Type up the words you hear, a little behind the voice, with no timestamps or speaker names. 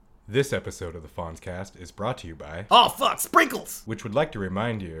This episode of the Fonzcast is brought to you by... Oh, fuck, sprinkles! Which would like to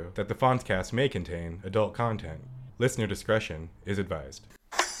remind you that the Fonzcast may contain adult content. Listener discretion is advised.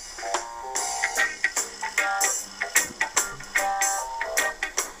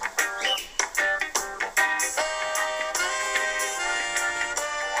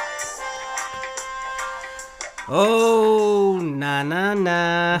 Oh,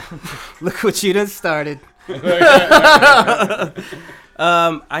 nah. Look what you done started.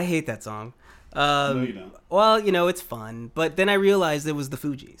 I hate that song. No, you don't. Well, you know, it's fun. But then I realized it was the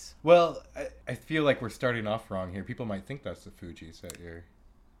Fugees. Well, I feel like we're starting off wrong here. People might think that's the Fugees that you're...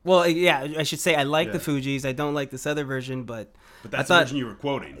 Well, yeah, I should say I like the Fugees. I don't like this other version, but that's the version you were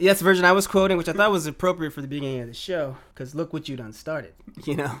quoting. Yes, the version I was quoting, which I thought was appropriate for the beginning of the show. Because look what you done started.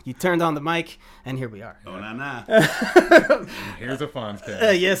 You know, you turned on the mic, and here we are. Oh, nah. Here's a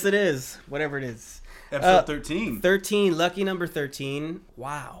Fonzcast. Yes, it is. Whatever it is. Episode 13. 13, lucky number 13.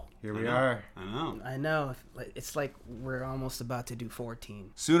 Wow. Here we are. I know. I know. It's like we're almost about to do 14.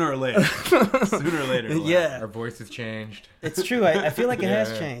 Sooner or later. Yeah. Our voices changed. It's true. I feel like it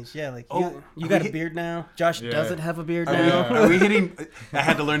has changed. Yeah, like you got a beard now. Josh doesn't have a beard now. Are we hitting... I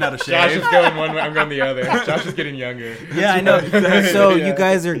had to learn how to shave. Josh is going one way, I'm going the other. Josh is getting younger. Yeah, I know. So you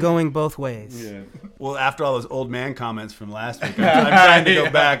guys are going both ways. Yeah. Well, after all those old man comments from last week, I'm trying to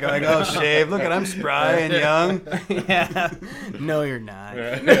go back. I'm like, oh, shave. Look at I'm spry and young. Yeah. No, you're not.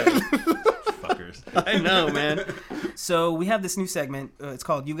 Fuckers. I know, man. So we have this new segment. It's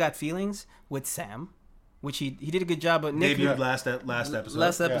called You Got Feelings with Sam, which he did a good job. But Nick Debuted last episode.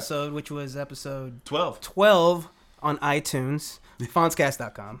 Last episode, which was episode 12 on iTunes,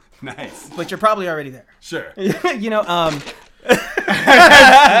 fonzcast.com. Nice. But you're probably already there. Sure. You know,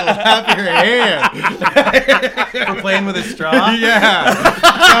 Clap your hand. For playing with a straw? Yeah.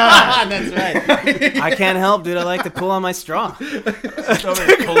 That's right. I can't help, dude. I like to pull on my straw. Just over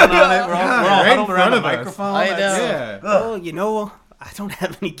here pulling on it. We're all huddled around the microphone. I know. Yeah. Oh, you know, I don't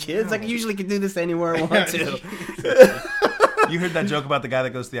have any kids. I usually can do this anywhere I want to. You heard that joke about the guy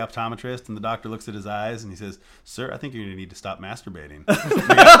that goes to the optometrist and the doctor looks at his eyes and he says, "Sir, I think you're going to need to stop masturbating."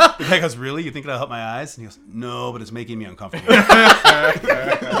 The guy goes, "Really? You think it'll help my eyes?" And he goes, "No, but it's making me uncomfortable."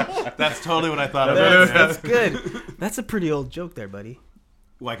 That's totally what I thought of. That's good. That's a pretty old joke there, buddy.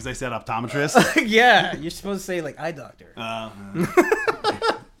 Why? Because I said optometrist? Yeah, you're supposed to say like eye doctor.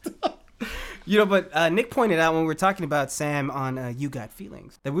 You know, but Nick pointed out when we were talking about Sam on You Got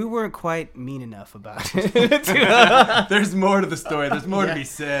Feelings that we weren't quite mean enough about it. There's more to the story. There's more to be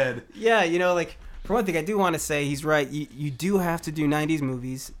said. Yeah, you know, like, for one thing, I do want to say he's right. You do have to do 90s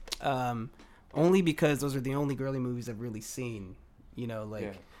movies, only because those are the only girly movies I've really seen, you know,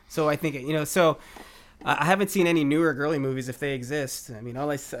 like, so I think, you know, so... I haven't seen any newer girly movies if they exist. I mean,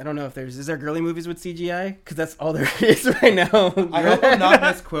 I don't know if is there girly movies with CGI? Because that's all there is right now. I hope I'm not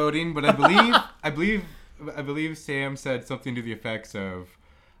misquoting, but I believe Sam said something to the effects of,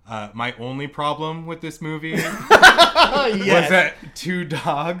 my only problem with this movie was that two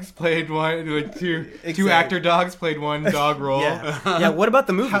actor dogs played one dog role. Yeah. What about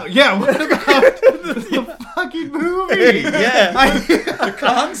the movie? What about the fucking movie? The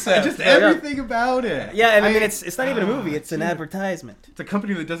concept. Just everything about it. Yeah, and I mean, it's not even a movie. It's an advertisement. It's a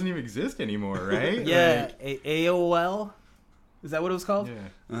company that doesn't even exist anymore, right? Yeah. AOL? Is that what it was called?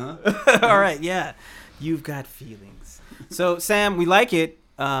 Yeah. All right, yeah. You've Got Feelings. So, Sam, we like it.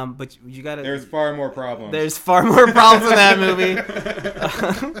 But you gotta... There's far more problems. There's far more problems in that movie.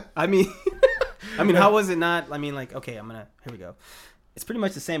 I mean, how was it not? I mean, like, okay, here we go. It's pretty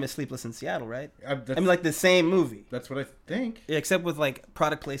much the same as Sleepless in Seattle, right? I mean, like the same movie. That's what I think. Yeah, except with like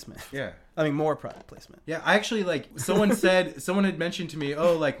product placement. Yeah. I mean, more product placement. Yeah, I actually, like, someone had mentioned to me, I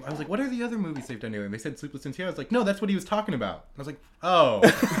was like, what are the other movies they've done together? And they said Sleepless in Seattle. I was like, no, that's what he was talking about. I was like, oh.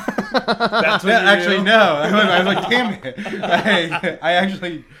 That's what actually, no. I was like, damn it. I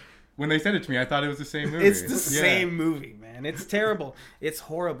actually, when they said it to me, I thought it was the same movie. It's the same movie, man. It's terrible. It's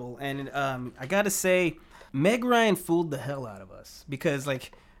horrible. And I gotta say, Meg Ryan fooled the hell out of us. Because,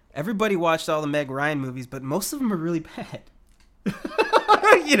 like, everybody watched all the Meg Ryan movies, but most of them are really bad.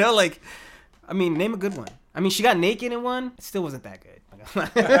 You know, like, I mean, name a good one. I mean, she got naked in one. It still wasn't that good.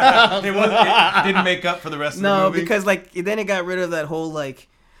 It didn't make up for the rest of the movie? No, because, like, then it got rid of that whole, like,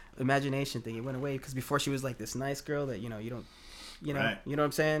 imagination thing. It went away because before she was, like, this nice girl that, you know, you know what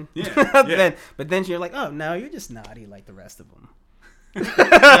I'm saying? Yeah. But then you're like, oh, no, you're just naughty like the rest of them. But you're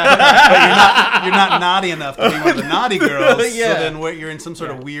not naughty enough to be one of the naughty girls. Yeah. So then you're in some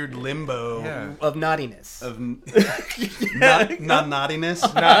sort of weird limbo of naughtiness. Of not naughtiness.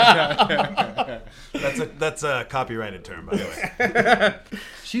 That's a copyrighted term, by the way.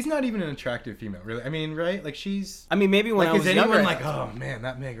 she's not even an attractive female, really. I mean, right? Like she's. I mean, maybe when like, I was is anyone younger, like, oh man,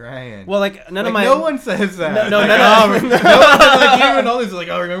 that Meg Ryan? Well, like none of my no one says that. No, like, no. like you and all these like,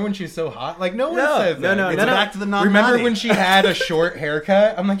 oh, remember when she was so hot? Like no one says that. No. It's back to the non. Remember when she had a short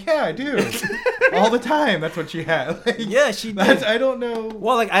haircut? I'm like, yeah, I do. All the time. That's what she had. Like, yeah, she did. I don't know.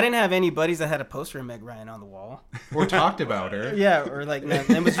 Well, like I didn't have any buddies that had a poster of Meg Ryan on the wall. Or talked about her. Yeah, or like no,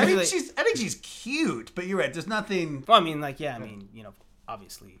 it was I really think she's cute, but you're right. There's nothing. Well, I mean, like yeah, I mean,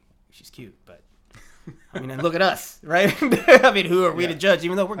 obviously she's cute, but I mean, and look at us, right? I mean, who are we to judge?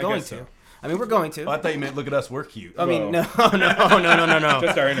 Even though we're going to. So. I mean, we're going to. Oh, I thought you meant look at us. We're cute. I mean, no. Just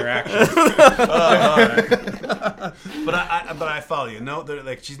our interactions. But I follow you. No,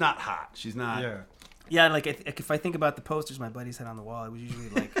 like she's not hot. She's not. Yeah. Yeah, like if I think about the posters my buddies had on the wall, it was usually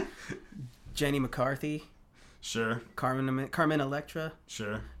like Jenny McCarthy, Sure. Carmen Electra.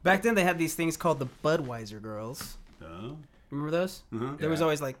 Sure. Back then, they had these things called the Budweiser girls. Oh. Remember those? Uh-huh. There was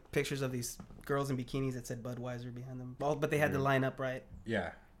always like pictures of these girls in bikinis that said Budweiser behind them. But they had to line up right.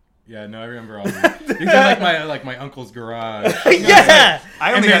 Yeah. Yeah, no, I remember all these. These are like my uncle's garage. Yeah!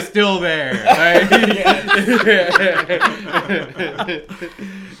 And they're still there.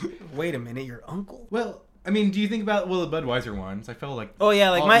 Wait a minute, your uncle? Well, I mean, do you think about the Budweiser ones? I felt like Oh yeah,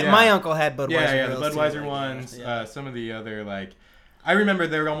 like my uncle had Budweiser. Yeah, the girls, Budweiser too, ones. yeah. Some of the other like. I remember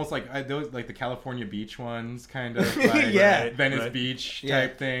they were almost like those, like the California beach ones, kind of like Yeah. Venice Beach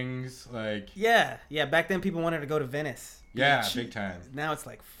type things, like Yeah. Back then, people wanted to go to Venice. yeah, Beach. big time. Now it's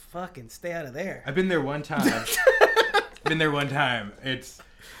like fucking stay out of there. I've been there one time. It's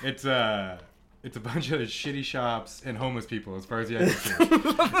a bunch of shitty shops and homeless people, as far as the eye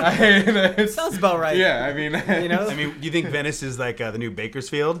can see. Sounds about right. Yeah, I mean, I mean, do you think Venice is like the new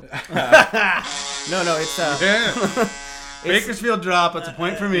Bakersfield? No, it's yeah. Bakersfield drop. That's a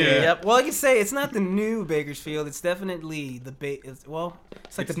point for me. Yep. Well, I can say it's not the new Bakersfield. It's definitely the it's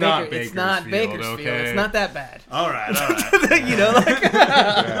like It's the not Baker. It's not Bakersfield, Bakersfield. okay? It's not that bad. All right. Like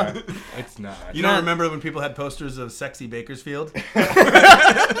Yeah, it's not. You don't remember when people had posters of sexy Bakersfield?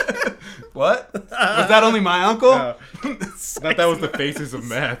 What? Was that only my uncle? I thought that was the Faces of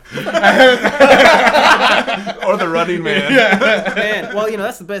Meth. Or the Running Man? Man, well,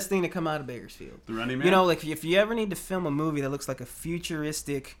 that's the best thing to come out of Bakersfield. The Running Man? Like if you ever need to film a movie that looks like a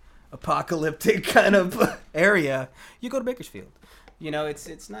futuristic, apocalyptic kind of area, you go to Bakersfield.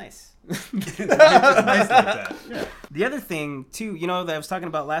 It's nice. It's nice like that. Yeah. The other thing too, that I was talking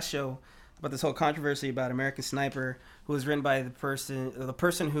about last show about this whole controversy about American Sniper, who was written by the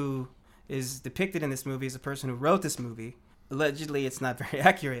person who is depicted in this movie is the person who wrote this movie. Allegedly, it's not very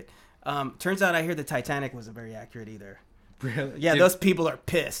accurate. Turns out I hear the Titanic wasn't very accurate either. Really? Yeah, those people are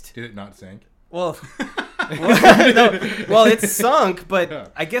pissed. Did it not sink? Well, it's sunk,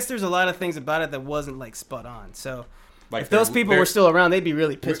 but I guess there's a lot of things about it that wasn't like spot on. So Like if those people were still around, they'd be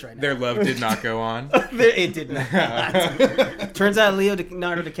really pissed right now. Their love did not go on. It did not. Turns out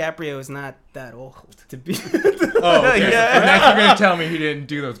Leonardo DiCaprio is not that old to be. Oh, okay. Yeah. And that's you're gonna tell me he didn't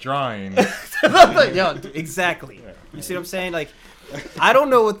do those drawings. Yo, exactly. You see what I'm saying? Like, I don't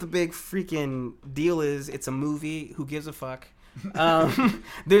know what the big freaking deal is. It's a movie. Who gives a fuck?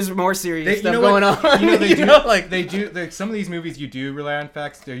 There's more serious stuff going on. They do. Some of these movies you do rely on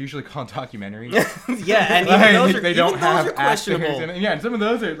facts. They're usually called documentaries. Yeah, and even those they don't have questionable. actors in it. Yeah, and some of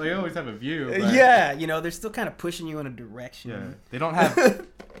those are they always have a view. But, yeah, they're still kind of pushing you in a direction. Yeah, they don't have.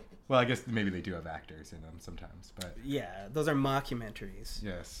 Well, I guess maybe they do have actors in them sometimes, but yeah, those are mockumentaries.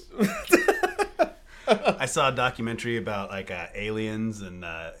 yes. I saw a documentary about like aliens and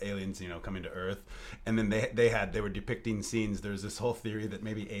aliens, coming to Earth, and then they were depicting scenes. There's this whole theory that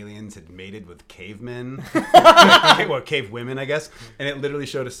maybe aliens had mated with cavemen, or cave women, I guess. And it literally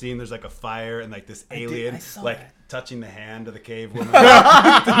showed a scene. There's like a fire and like this alien touching the hand of the cave woman.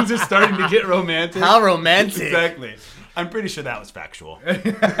 Things are starting to get romantic. How romantic! Exactly. I'm pretty sure that was factual.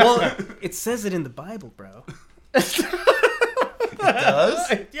 Well, it says it in the Bible, bro. It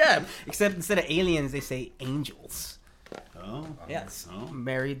does? Yeah. Except instead of aliens, they say angels. Oh. Yes. Oh.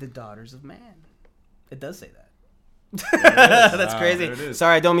 Married the daughters of man. It does say that. That's crazy.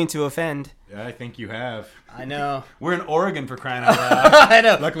 Sorry, I don't mean to offend. Yeah, I think you have. I know. We're in Oregon for crying out loud. I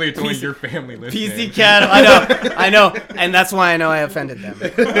know. Luckily, it's only your family listening. PC cattle. I know. And that's why I know I offended them.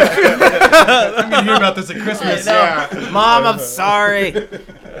 I'm going to hear about this at Christmas. Yeah. Mom, I'm sorry.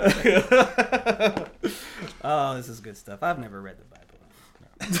 Oh, this is good stuff. I've never read the Bible.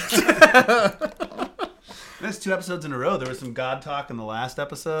 That's 2 episodes in a row. There was some God talk in the last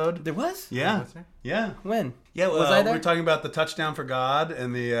episode. There was? Yeah. Yeah. When? Yeah, well, Was I there? we were talking about the touchdown for God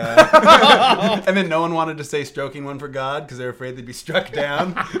and the, and then no one wanted to say stroking one for God because they were afraid they'd be struck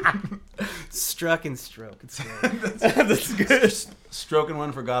down. Struck and stroke. It's great. That's good. Stroking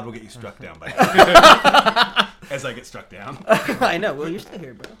one for God will get you struck down by God. As I get struck down. I know. Well, you're still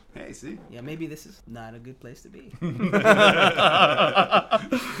here, bro. Hey, see? Yeah, maybe this is not a good place to be.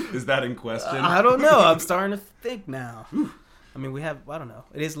 Is that in question? I don't know. I'm starting to think now. I mean, I don't know.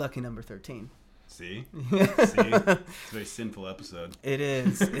 It is lucky number 13. See? See? It's a very sinful episode. It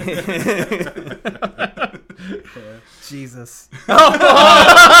is. Jesus.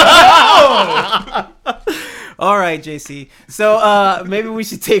 All right, JC. So maybe we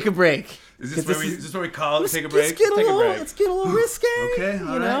should take a break. Is this where we call it? Take a break? It's getting a little risque. Okay,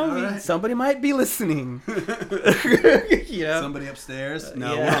 all right. Somebody might be listening. You know? Somebody upstairs?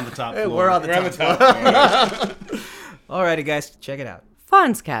 No, Yeah. we're on the top floor. We're on the top floor. Alrighty, guys, check it out.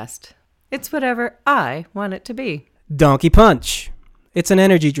 Fonzcast. It's whatever I want it to be. Donkey Punch. It's an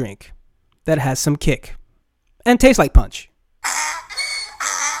energy drink that has some kick and tastes like punch.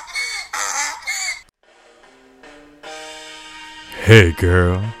 Hey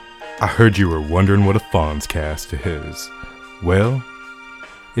girl, I heard you were wondering what a Fonzcast is. Well,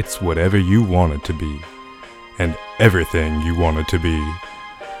 it's whatever you want it to be, and everything you want it to be.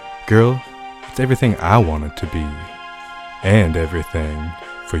 Girl, it's everything I want it to be, and everything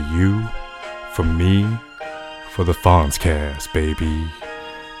for you, for me, for the Fonzcast, baby.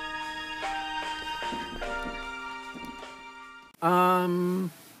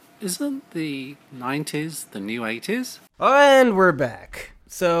 Isn't the 90s the new 80s? And we're back.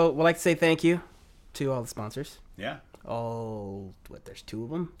 So we'd like to say thank you to all the sponsors. Yeah. There's 2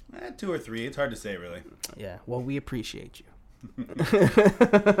 of them? 2 or 3. It's hard to say, really. Yeah, well, we appreciate you.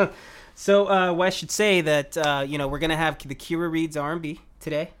 So I should say that, we're going to have the Keira Reads R&B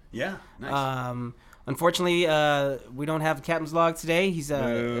today. Yeah, nice. Unfortunately, we don't have the Captain's Log today. He's,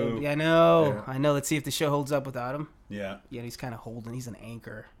 I know. Let's see if the show holds up without him. Yeah. Yeah, he's kind of holding. He's an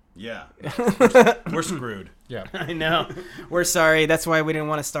anchor. Yeah. We're screwed. Yeah. I know. We're sorry. That's why we didn't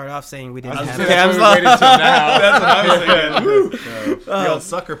want to start off saying we didn't have That's Captain's why we Log. waited till now. That's what I was thinking. Woo. The old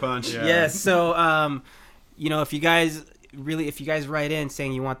sucker punch. Yeah. Yes. So, if you guys write in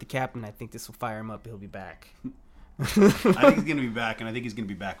saying you want the captain, I think this will fire him up. He'll be back. I think he's going to be back, and I think he's going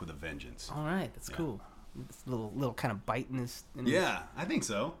to be back with a vengeance. All right. That's cool. It's a little kind of bite in his. Yeah, I think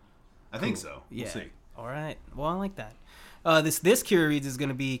so. We'll see. All right. Well, I like that. This Keira Reads is going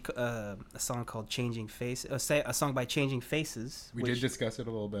to be a song called "Changing Face," a song by Changing Faces. We did discuss it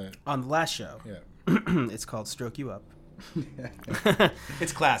a little bit on the last show. Yeah. It's called "Stroke You Up."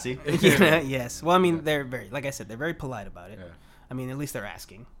 It's classy. Yeah, yes. Well, I mean, they're very, like I said, they're very polite about it. Yeah. I mean, at least they're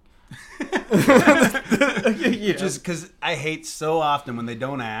asking. Just because I hate so often when they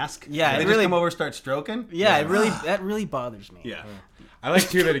don't ask. Yeah, they it just really come over and start stroking. Yeah, that really bothers me. Yeah. I like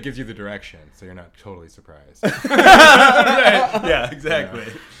too that it gives you the direction, so you're not totally surprised. Yeah, exactly.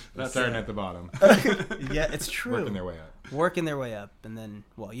 That's starting at the bottom, Yeah, it's true. working their way up. Working their way up, and then,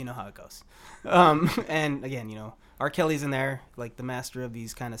 well, you know how it goes. And again, R. Kelly's in there, like the master of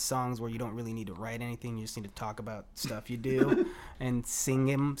these kind of songs where you don't really need to write anything. You just need to talk about stuff you do and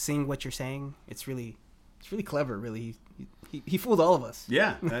sing what you're saying. It's really clever, really. He fooled all of us.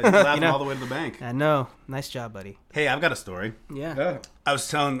 Yeah, laughing all the way to the bank. I know. Nice job, buddy. Hey, I've got a story. Yeah. I was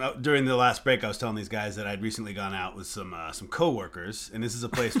telling during the last break, I was telling these guys that I'd recently gone out with some coworkers, and this is a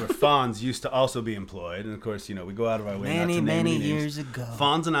place where Fonz used to also be employed. And of course, we go out of our way not to name Many names. years ago.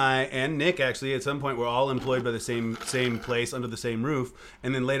 Fonz and I and Nick actually at some point were all employed by the same place under the same roof,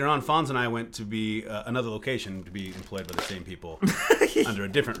 and then later on, Fonz and I went to be another location to be employed by the same people under a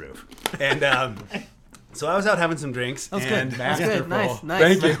different roof, and. So I was out having some drinks. That was and good. That's good. Nice.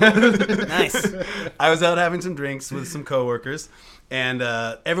 Thank you. Nice. I was out having some drinks with some coworkers, and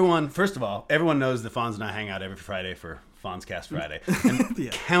everyone knows that Fonz and I hang out every Friday for Fonzcast Friday.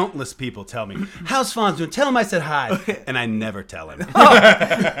 And countless people tell me, "How's Fonz doing? Tell him I said hi." And I never tell him.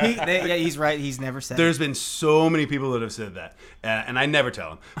 He's right. He's never said There's been so many people that have said that, and I never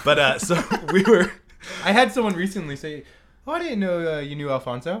tell him. But so we were. I had someone recently say, "Oh, I didn't know you knew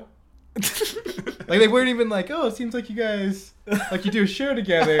Alfonso." Like they weren't even like, "Oh, it seems like you guys Like you do a show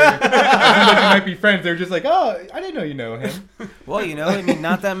together. I think that you might be friends. They're just like, oh, I didn't know you know him. Well, I mean,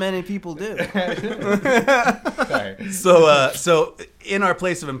 not that many people do. Sorry. So in our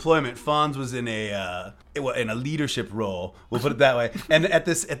place of employment, Fonz was in a leadership role. We'll put it that way. And at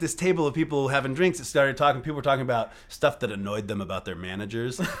this table of people having drinks, it started talking. People were talking about stuff that annoyed them about their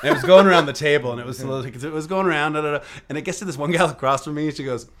managers. And it was going around the table, and it was going around. And it gets to this one gal across from me, and she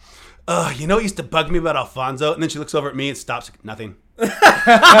goes, you know what used to bug me about Alfonso? And then she looks over at me and stops. Nothing. I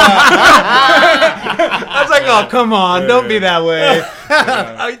was like, oh, come on. Don't be that way.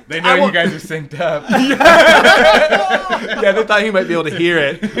 They know you guys are synced up. Yeah, they thought he might be able to hear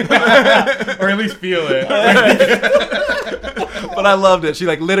it. Or at least feel it. But I loved it. She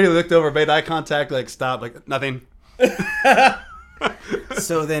literally looked over, made eye contact, stopped, nothing.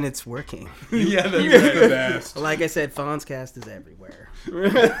 So then it's working. Yeah, that's the best. Like I said, Fonzcast is everywhere.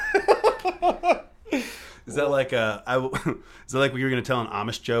 Is that like is that like when you were going to tell an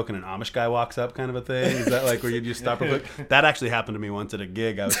Amish joke and an Amish guy walks up kind of a thing? Is that like where you just stop real quick? That actually happened to me once at a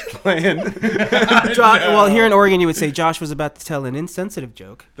gig I was playing. Well, here in Oregon, you would say Josh was about to tell an insensitive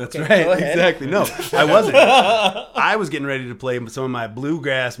joke. That's right. Exactly. No, I wasn't. I was getting ready to play some of my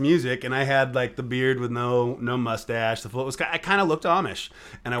bluegrass music, and I had the beard with no mustache. I kind of looked Amish,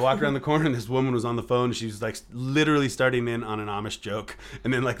 and I walked around the corner, and this woman was on the phone. And she was literally starting in on an Amish joke,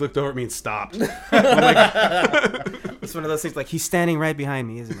 and then looked over at me and stopped. It's one of those things he's standing right behind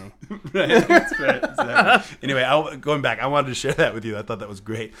me, isn't he? Right. That's right. Exactly. Anyway, going back, I wanted to share that with you. I thought that was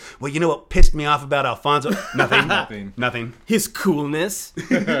great. Well, you know what pissed me off about Alfonso? Nothing. His coolness.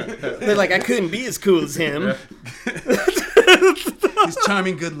 They're like, I couldn't be as cool as him. His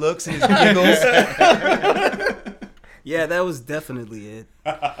charming good looks and his giggles. Yeah, that was definitely it.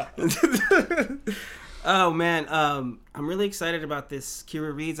 Oh man, I'm really excited about this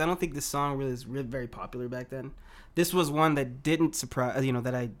Keira Reads. I don't think this song really is very popular back then. This was one that didn't surprise,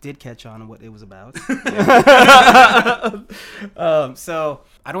 that I did catch on what it was about. So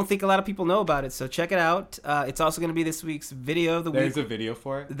I don't think a lot of people know about it. So check it out. It's also going to be this week's video of the week. There's a video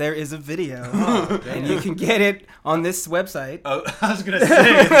for it? There is a video. And you can get it on this website. Oh, I was going to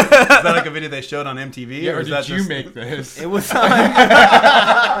say, is that a video they showed on MTV? Yeah, or did you make this? It was on...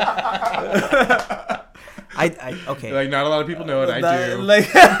 okay. Not a lot of people know it. I do.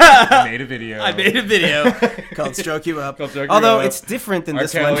 I made a video. Called Stroke You Up. Although it's different than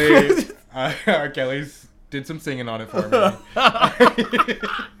this one. R. Kelly's did some singing on it for me. I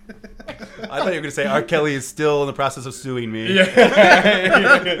thought you were going to say R. Kelly is still in the process of suing me. Yeah.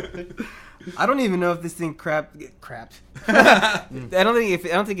 I don't even know if this thing crapped. I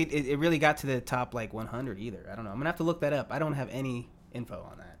don't think it really got to the top 100 either. I don't know. I'm gonna have to look that up. I don't have any info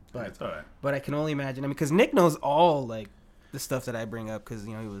on that. But that's all right. But I can only imagine. I mean, because Nick knows all the stuff that I bring up because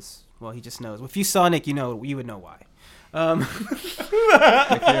he just knows. If you saw Nick, you would know why. I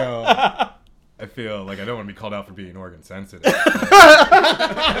feel like I don't want to be called out for being organ sensitive.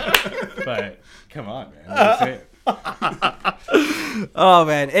 But come on, man. Let me say it. Oh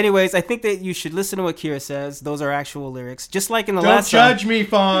man. Anyways, I think that you should listen to what Keira says. Those are actual lyrics, just like in the last song. Don't judge me,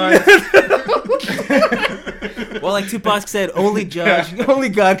 Fonz. Well, like Tupac said, only God can judge me now. Only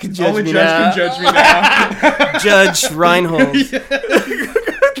Judge can judge me now. Judge Reinhold.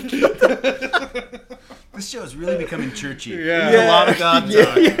 This show is really becoming churchy. Yeah. There's a lot of God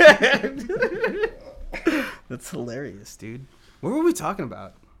talk. Yeah. That's hilarious, dude. What were we talking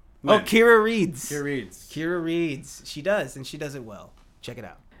about? When? Oh, Keira Reads. Keira Reads. She does, and she does it well. Check it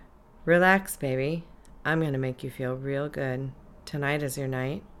out. Relax, baby. I'm going to make you feel real good. Tonight is your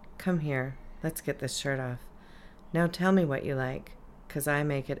night. Come here. Let's get this shirt off. Now tell me what you like, 'cause I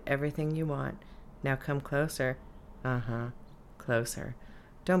make it everything you want. Now come closer. Closer.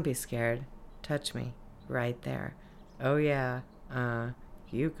 Don't be scared. Touch me. Right there. Oh yeah.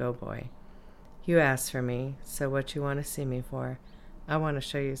 You go, boy. You asked for me, so what you want to see me for? I want to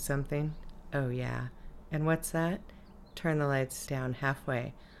show you something. Oh yeah. And what's that? Turn the lights down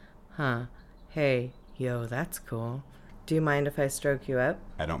halfway. Huh. Hey, yo, that's cool. Do you mind if I stroke you up?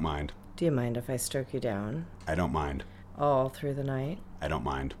 I don't mind. Do you mind if I stroke you down? I don't mind. All through the night? I don't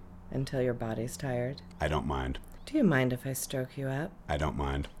mind. Until your body's tired? I don't mind. Do you mind if I stroke you up? I don't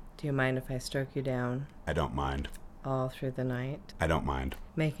mind. Do you mind if I stroke you down? I don't mind. All through the night? I don't mind.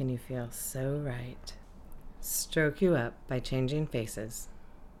 Making you feel so right. Stroke you up by changing faces.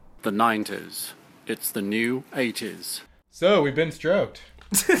 The 90s. It's the new 80s. So, we've been stroked.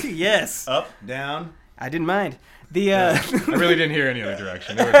 Yes. Up, down. I didn't mind. I really didn't hear any other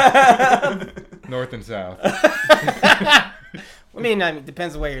direction. It was north and south. I mean, it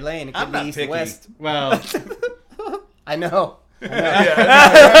depends on where you're laying. It could be east and west. Well, I know.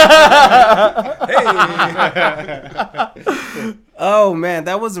 Oh man,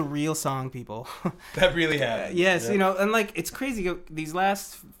 that was a real song, people. That really happened. Yes, you know, and like it's crazy. These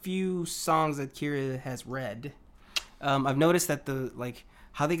last few songs that Keira has read, I've noticed that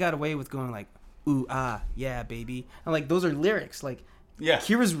how they got away with going like, "Ooh ah yeah baby," and like those are lyrics. Like, Yeah.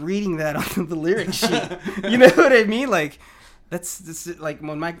 Kira's reading that on the lyric sheet. You know what I mean? Like, that's like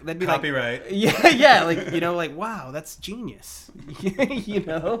when that'd be Copyright. like yeah, like, you know, like, wow, that's genius. You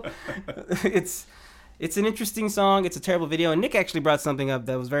know, it's an interesting song. It's a terrible video, and Nick actually brought something up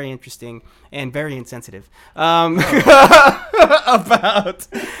that was very interesting and very insensitive about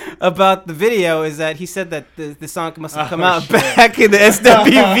the video. Is that he said that the song must have come out back in the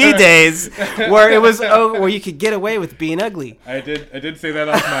SWV days, where it was where you could get away with being ugly. I did say that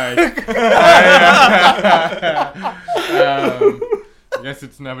off mic. I guess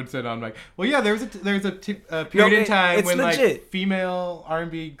it's never said on mic. Well, yeah, there's a period in time when legit. like female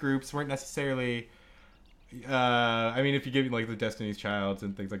R&B groups weren't necessarily. I mean, if you give like the Destiny's Childs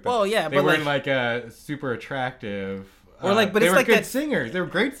and things like that. Well, yeah, they but weren't like super attractive. Or like, but they it's were like good that singers. They were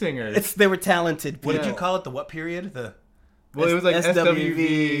great singers. They were talented. What did people. you call it? The what period? Well, it was like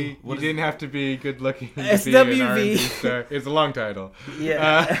SWV. What You is didn't have to be good looking. SWV. To be an R&B star. It's a long title.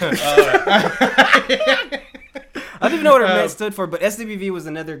 Yeah. I don't even know what it stood for, but SWV was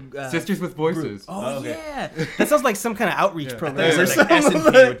another Sisters with Voices. group. Oh, okay. yeah. That sounds like some kind of outreach program. Or Or like something. S&P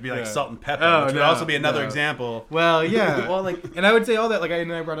would be like Salt and Pepper, which would also be another example. Well, yeah. Well, like, and I would say all that. Like, I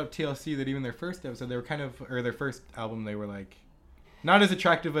brought up TLC that even their first episode, they were kind of, or their first album, they were like, not as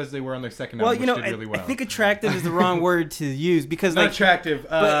attractive as they were on their second well, album, you know, which did really well. I think attractive is the wrong word to use because Not like attractive,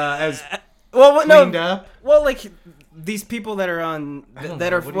 as well, cleaned up. Well, like these people that are on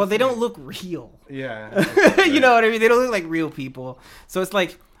that are well, they don't look real. Yeah. You know what I mean? They don't look like real people. So it's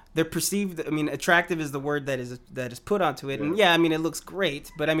like they're perceived. I mean, attractive is the word that is put onto it. And yeah, I mean, it looks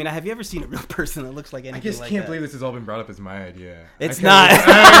great. But I mean, have you ever seen a real person that looks like anything? I just like can't that? believe this has all been brought up as my idea. It's not. Because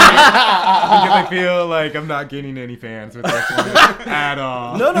I feel like I'm not gaining any fans with this one at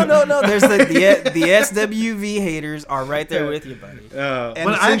all. No. There's the SWV haters are right there with you, buddy. But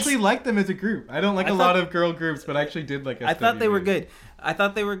I actually like them as a group. I don't like a lot of girl groups, but I actually did like SWV. I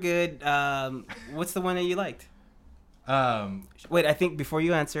thought they were good. What's the one that you liked? Wait, I think before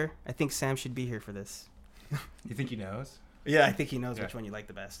you answer, I think Sam should be here for this. You think he knows? Yeah, I think he knows which one you like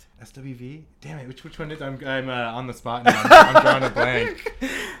the best. SWV? Damn it, which one is? I'm on the spot now. I'm drawing a blank.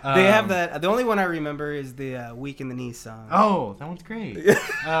 They have that. The only one I remember is the "Weak in the Knees" song. Oh, that one's great.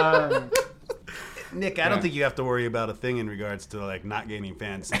 Nick, I don't think you have to worry about a thing in regards to like not gaining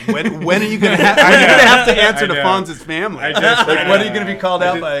fans. When are you gonna have to answer to Fonz's family? When are you gonna be called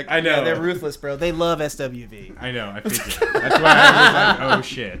out? Like, I know. Yeah, they're ruthless, bro. They love SWV. I know. I figured. That's why I was like, oh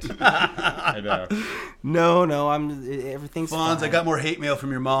shit. I know. No. Everything's Fonz, fine. I got more hate mail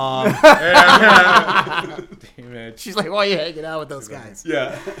from your mom. Damn it. She's like, why are you hanging out with those guys?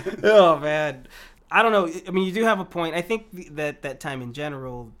 Yeah. Oh man, I don't know. I mean, you do have a point. I think that time in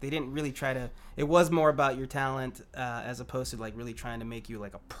general, they didn't really try to. It was more about your talent as opposed to like really trying to make you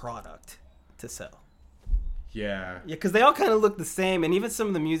like a product to sell. Yeah. Yeah, because they all kind of look the same, and even some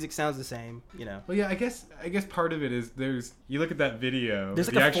of the music sounds the same. You know. Well, yeah. I guess part of it is you look at that video. There's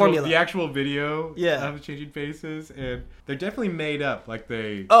like the a actual, formula. The actual video. Yeah. Of changing faces, and they're definitely made up. Like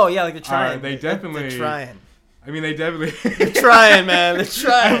they. Oh yeah, like they're trying. They definitely. They're trying. I mean, they definitely. They're trying, man. They're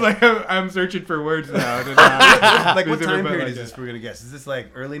trying. I'm searching for words now. Like what time period is this? We're gonna guess. Is this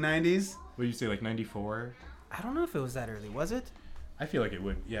like early '90s? What do you say, like 94? I don't know if it was that early. Was it? I feel like it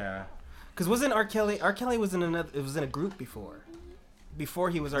would. Yeah. Because wasn't R. Kelly? R. Kelly was in another. It was in a group before. Before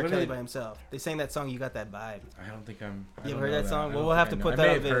he was R. Kelly by himself. They sang that song. You got that vibe. I don't think I'm. You ever heard that song? Well, we'll have to put that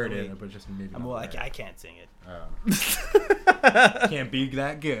on video. I may have heard it, but just maybe. Well, I can't sing it. Can't be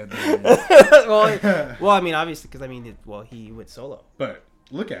that good. well, I mean, obviously, because he went solo. But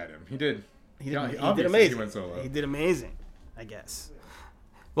look at him. He did. He did Obviously, amazing. He went solo. He did amazing, I guess.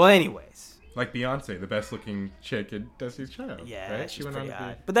 Well, anyways. Like Beyonce, the best-looking chick in Destiny's Child. Yeah, right? she went on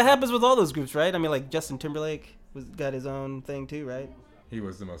to But that happens with all those groups, right? I mean, like Justin Timberlake got his own thing too, right? He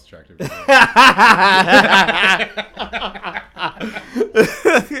was the most attractive.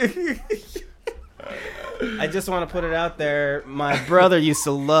 I just want to put it out there. My brother used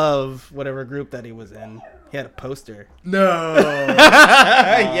to love whatever group that he was in. He had a poster. No.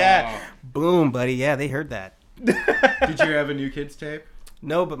 Yeah. Boom, buddy. Yeah, they heard that. Did you have a New Kids tape?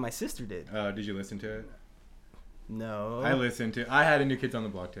 No, but my sister did. Did you listen to it? No. I listened to. I had a New Kids on the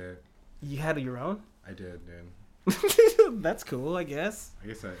Block tape. You had your own? I did, dude. That's cool, I guess. I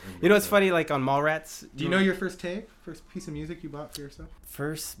guess You know, it's funny, like on Mallrats. Do you know your first tape? First piece of music you bought for yourself?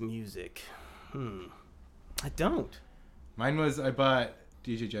 First music. I don't. Mine was I bought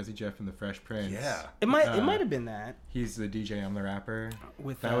DJ Jazzy Jeff and the Fresh Prince. Yeah. It might have been that. He's the DJ, I'm the rapper.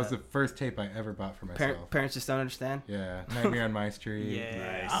 That was the first tape I ever bought for myself. Parents just don't understand. Yeah, Nightmare on My Street.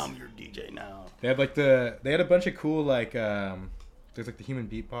 Yeah, Nice. I'm your DJ now. They had like they had a bunch of cool like there's like the Human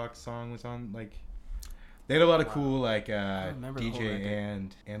Beatbox song was on like. They had a lot of cool like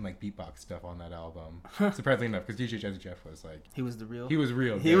DJ and like beatbox stuff on that album. Surprisingly enough, because DJ Jazzy Jeff was like he was the real. He was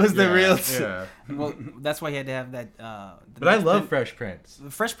real. He was the real. Yeah. Well, that's why he had to have that. But I love Fresh Prince.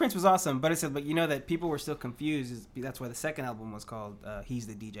 Fresh Prince was awesome, but you know that people were still confused. That's why the second album was called "He's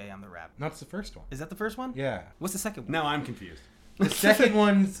the DJ, I'm the Rapper." No, it's the first one. Is that the first one? Yeah. What's the second one? Now I'm confused. The second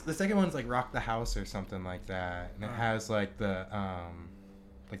one's like Rock the House or something like that, and it has like the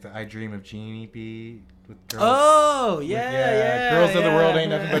I Dream of Jeannie EP with girls. Oh yeah. Girls of the World Ain't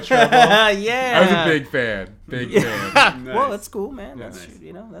Nothing But Trouble. Yeah. I was a big fan. Fan. Nice. Well, that's cool, man. Yeah. That's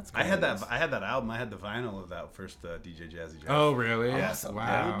that's. Cool. I had that album. I had the vinyl of that first DJ Jazzy Jeff. Oh really? Awesome,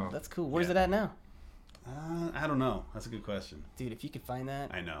 Wow. dude. That's cool. Where's it at now? I don't know. That's a good question. Dude, if you could find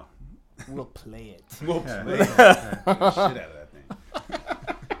that, I know. we'll play it. We'll play the shit out of that thing.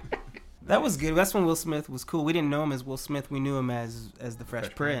 That was good. That's when Will Smith was cool. We didn't know him as Will Smith. We knew him as the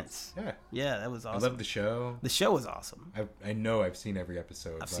Fresh Prince. Yeah. Yeah, that was awesome. I love the show. The show was awesome. I know I've seen every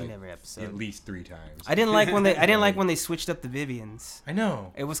episode. I've seen every episode at least 3 times. I didn't like when they switched up the Vivians. I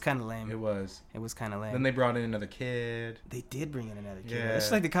know. It was kind of lame. It was kind of lame. Then they brought in another kid. They did bring in another kid. Yeah. It's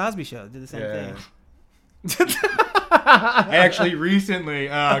just like the Cosby Show. Did the same thing. I actually recently,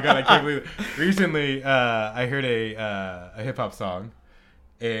 oh god, I can't believe it. Recently, I heard a hip hop song,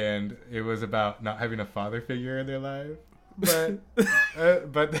 and it was about not having a father figure in their life.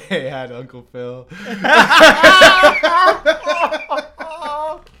 But they had Uncle Phil.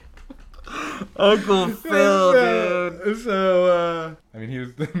 Uncle Phil, dude. So, I mean, he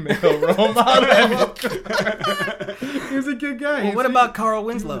was the male role model. He was a good guy. Well, what about Carl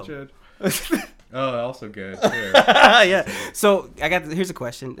Winslow? Oh, also good. Too. Yeah. So here's a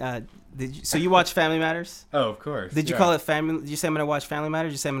question. So you watch Family Matters? Oh, of course. Did you call it Family? Did you say I'm gonna watch Family Matters?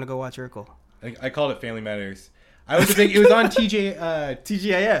 Did you say I'm gonna go watch Urkel? I called it Family Matters. It was on TGIF.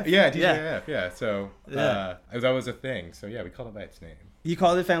 Yeah, TGIF. Yeah. So that was a thing. So yeah, we called it by its name. You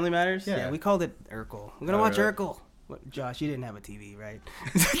called it Family Matters? Yeah. We called it Urkel. I'm gonna watch really? Urkel. What, Josh, you didn't have a TV, right?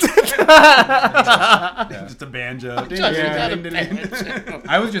 Just a banjo.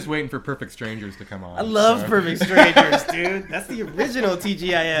 I was just waiting for Perfect Strangers to come on. I love Perfect Strangers, dude. That's the original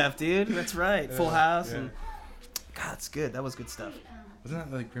TGIF, dude. That's right. Full House. And God, it's good. That was good stuff.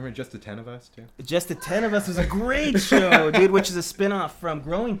 Wasn't that like remember Just the 10 of Us too? Just the 10 of Us was a great show, dude, which is a spinoff from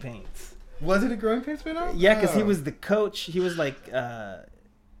Growing Pains. Was it a Growing Pains spinoff? Yeah, because he was the coach. He was like,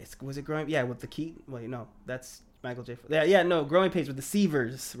 was it Growing? Yeah, with the Keat. Wait, no, that's Michael J. No, Growing Pains with the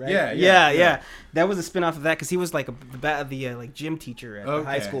Seavers, right? Yeah. That was a spinoff of that because he was like the like gym teacher at the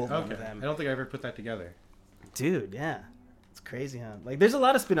high school. Okay. I don't think I ever put that together. Dude, yeah, it's crazy, huh? Like, there's a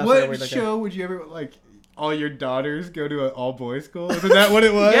lot of spinoffs. What show would you ever like? All your daughters go to an all boys school? Isn't that what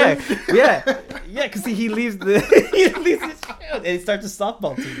it was? yeah. Because he leaves the show and he starts a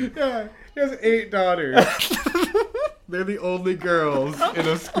softball team. Yeah, he has 8 daughters. They're the only girls in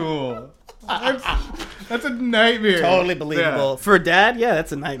a school. That's a nightmare. Totally believable. Yeah. For a dad,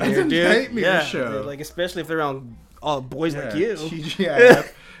 that's a nightmare, That's a dude. nightmare show. Dude, like, especially if they're on all boys like you. Yeah.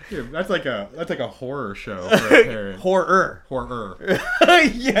 That's like a horror show for a parent. Horror.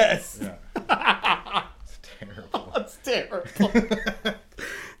 Yes. Yeah. It's terrible. It's terrible.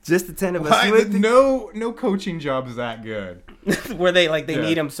 Just the 10 of us. No coaching job is that good. Where they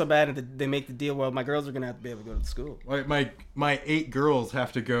need them so bad and they make the deal. Well, my girls are gonna have to be able to go to school. Like my 8 girls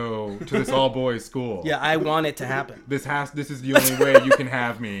have to go to this all boys school. Yeah, I want it to happen. This is the only way you can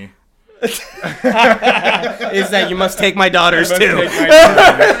have me. Is that you must take my daughters too?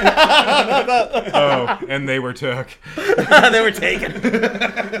 Oh, and they were took. They were taken,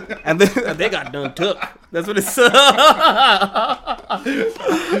 and they got done took. That's what it's.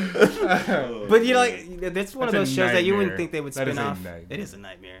 But that's one of those shows that you wouldn't think they would spin off. It is a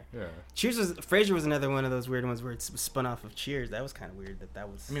nightmare. Yeah. Frasier was another one of those weird ones where it's spun off of Cheers. That was kind of weird. That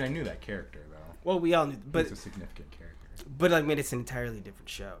was. I mean, I knew that character though. Well, we all knew, but it's a significant character. But it's an entirely different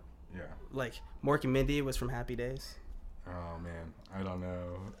show. Yeah. Like Mork and Mindy was from Happy Days. Oh man, I don't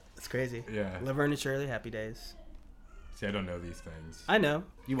know. It's crazy. Yeah. Laverne and Shirley, Happy Days. See, I don't know these things. I know.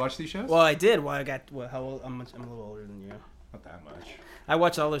 You watch these shows? Well, I did. Well, how old? I'm a little older than you. Not that much. I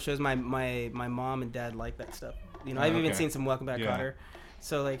watch all those shows. My mom and dad like that stuff. I've even seen some Welcome Back, Kotter.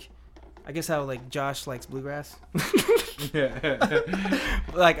 So I guess how Josh likes bluegrass. Yeah.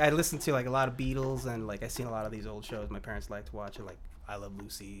 I listen to a lot of Beatles and I've seen a lot of these old shows my parents like to watch, like I Love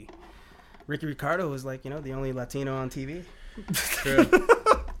Lucy, Ricky Ricardo was like, the only Latino on TV. True.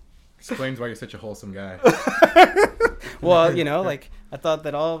 Explains why you're such a wholesome guy. Well, like I thought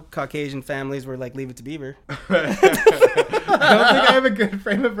that all Caucasian families were like Leave It to Beaver. I don't think I have a good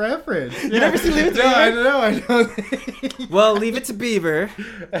frame of reference. You never seen Leave It to Beaver? No, I don't think. Well, Leave It to Beaver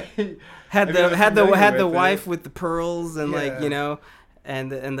had the wife with the pearls and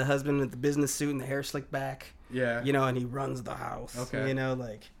and the husband with the business suit and the hair slicked back. Yeah. And he runs the house. Okay.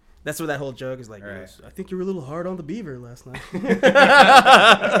 Like that's what that whole joke is like. Right. I think you were a little hard on the beaver last night.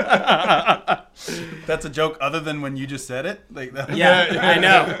 That's a joke other than when you just said it? Like that. Yeah,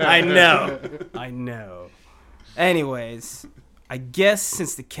 I know. Anyways, I guess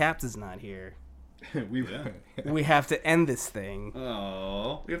since the captain's not here, we have to end this thing.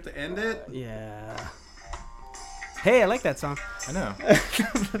 Oh, we have to end it? Yeah. Hey, I like that song. I know.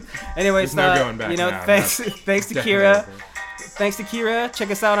 Anyways, There's no going back now. thanks to Keira. Thanks to Keira. Check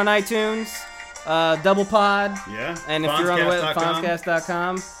us out on iTunes. Double Pod. Yeah. And if you're on the web,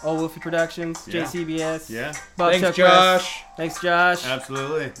 Fonzcast.com. Old Wolfie Productions. Yeah. JCBS. Yeah. Bob Thanks, Chuck Josh. Press. Thanks, Josh.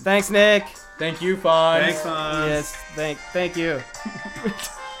 Absolutely. Thanks, Nick. Thank you, Fonz. Thanks, Fonz. Yes, thank you.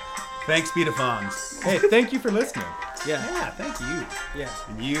 Thanks, Peter Fonz. Hey, thank you for listening. Yeah. Yeah, thank you. Yeah.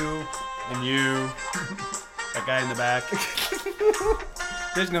 And you. And you. That guy in the back.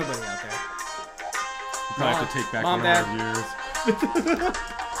 There's nobody out there. Probably have to take back Mom, one of our views.